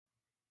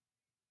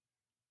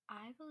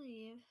I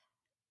believe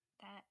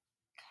that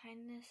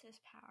kindness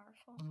is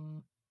powerful.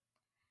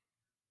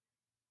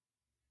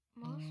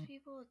 Most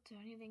people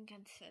don't even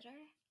consider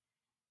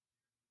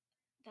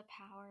the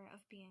power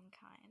of being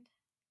kind.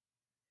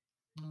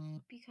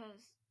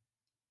 Because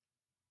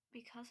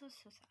of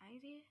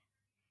society,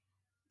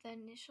 the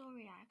initial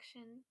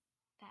reaction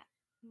that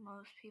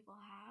most people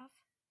have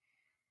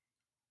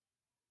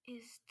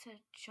is to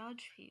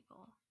judge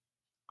people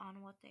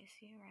on what they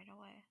see right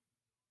away.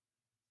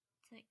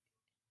 It's like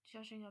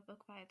judging a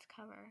book by its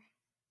cover.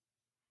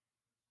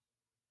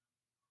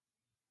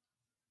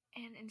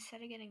 And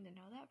instead of getting to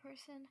know that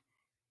person,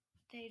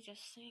 they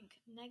just think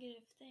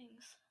negative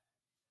things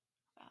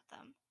about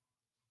them.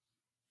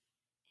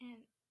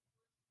 And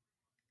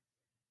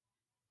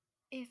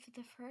if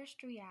the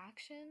first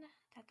reaction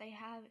that they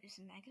have is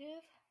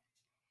negative,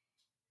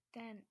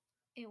 then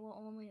it will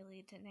only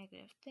lead to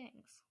negative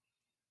things.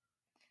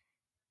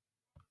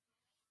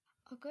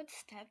 A good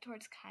step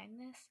towards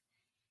kindness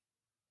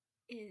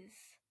is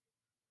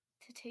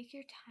to take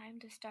your time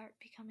to start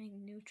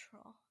becoming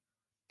neutral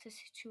to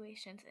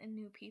situations and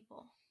new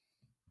people.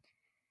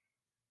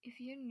 If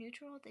you're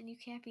neutral, then you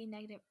can't be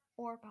negative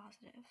or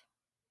positive.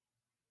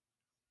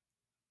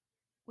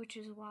 Which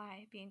is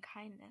why being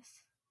kind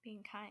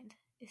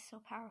is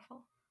so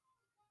powerful.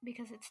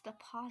 Because it's the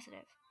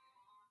positive.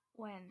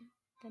 When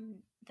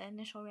the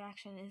initial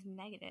reaction is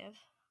negative,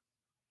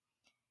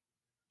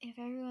 if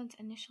everyone's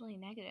initially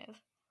negative,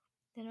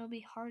 then it'll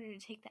be harder to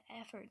take the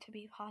effort to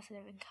be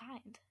positive and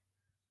kind.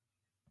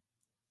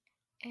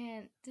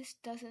 And this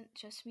doesn't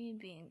just mean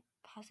being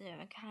positive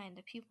and kind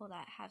to people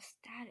that have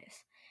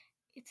status.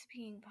 It's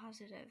being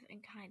positive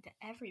and kind to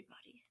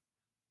everybody.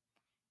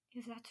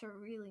 Because that's what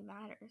really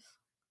matters.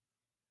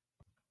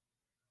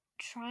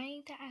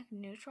 Trying to act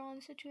neutral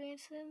in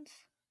situations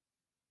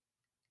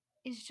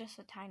is just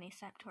a tiny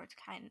step towards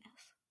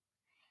kindness.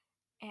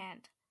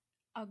 And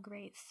a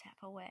great step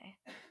away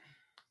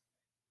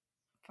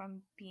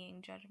from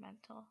being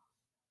judgmental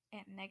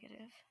and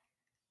negative.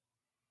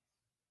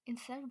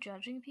 Instead of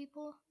judging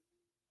people,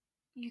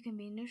 you can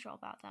be neutral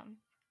about them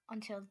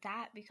until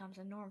that becomes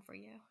a norm for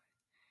you.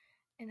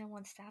 And then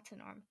once that's a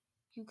norm,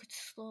 you could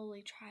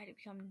slowly try to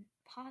become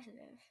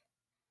positive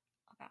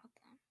about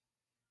them.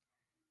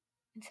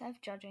 Instead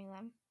of judging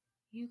them,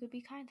 you could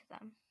be kind to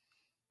them.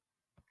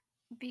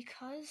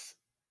 Because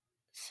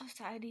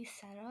society's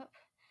set up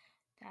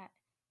that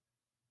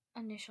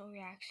initial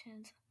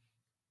reactions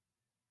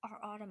are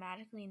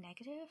automatically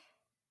negative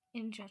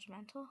and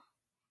judgmental,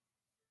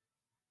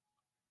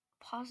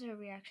 positive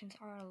reactions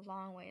are a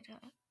long way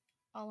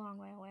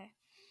away.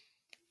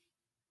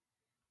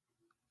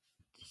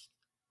 Just,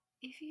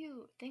 if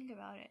you think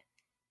about it,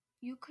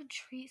 you could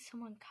treat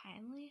someone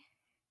kindly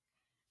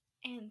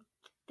and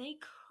they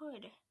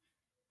could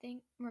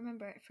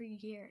remember it for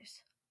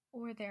years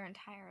or their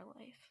entire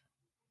life.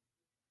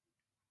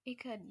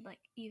 It could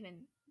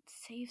even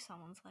save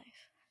someone's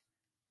life.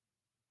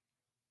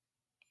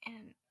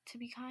 And to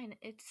be kind,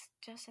 it's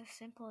just as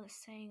simple as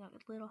saying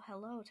a little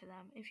hello to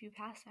them if you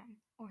pass them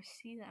or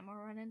see them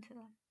or run into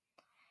them.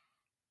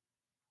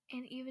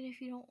 And even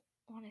if you don't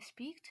want to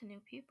speak to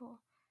new people,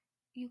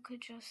 you could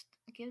just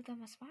give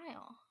them a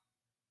smile.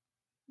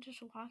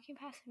 Just walking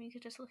past them, you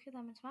could just look at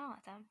them and smile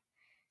at them.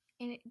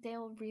 And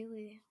they'll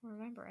really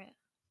remember it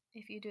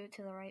if you do it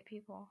to the right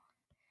people.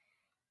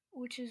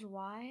 Which is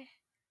why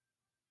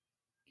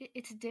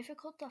it's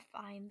difficult to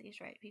find these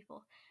right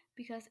people,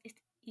 because it's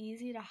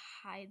easy to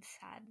hide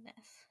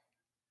sadness.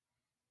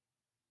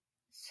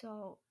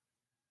 So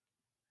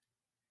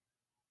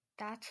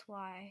that's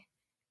why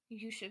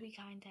you should be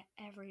kind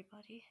to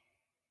everybody.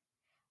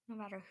 No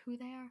matter who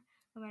they are,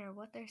 no matter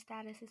what their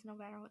status is, no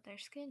matter what their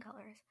skin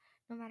color is,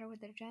 no matter what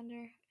their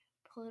gender,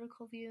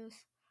 political views,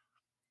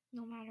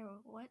 no matter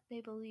what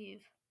they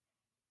believe,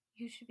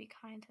 you should be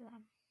kind to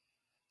them.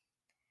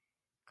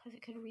 Because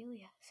it could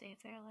really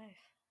save their life.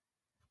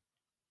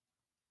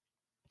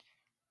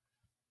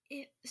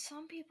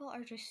 Some people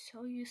are just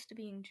so used to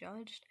being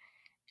judged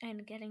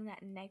and getting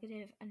that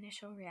negative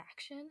initial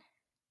reaction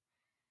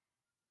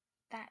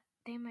that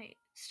they might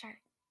start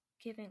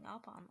giving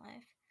up on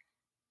life.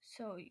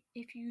 So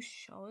if you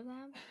show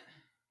them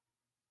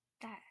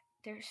that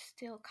there's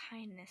still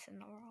kindness in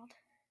the world,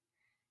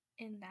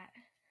 in that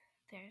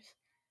there's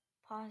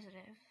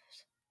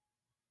positives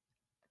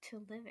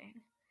to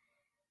living,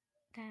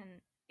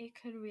 then it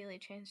could really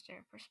change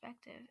their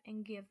perspective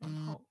and give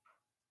them hope.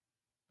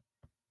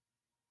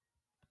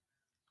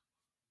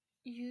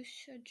 You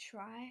should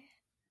try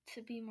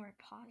to be more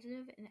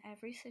positive in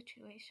every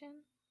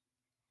situation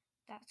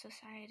that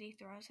society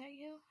throws at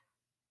you,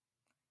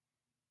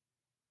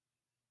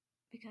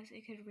 because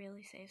it could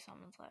really save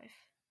someone's life,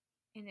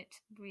 and it's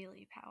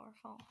really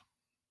powerful.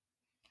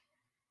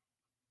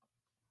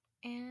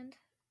 And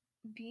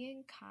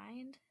being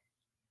kind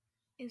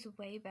is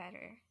way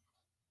better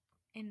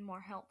and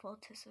more helpful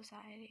to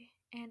society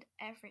and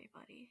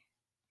everybody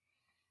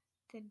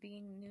than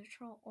being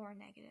neutral or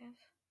negative.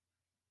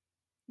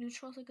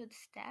 Neutral is a good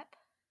step,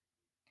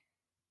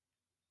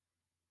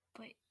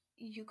 but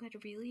you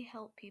could really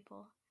help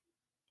people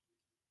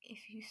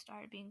if you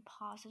start being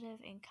positive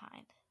and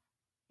kind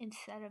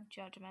instead of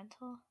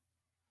judgmental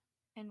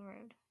and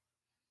rude.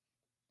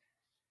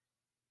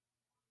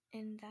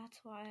 And that's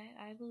why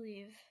I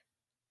believe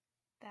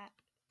that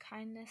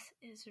kindness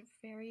is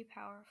very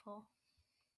powerful.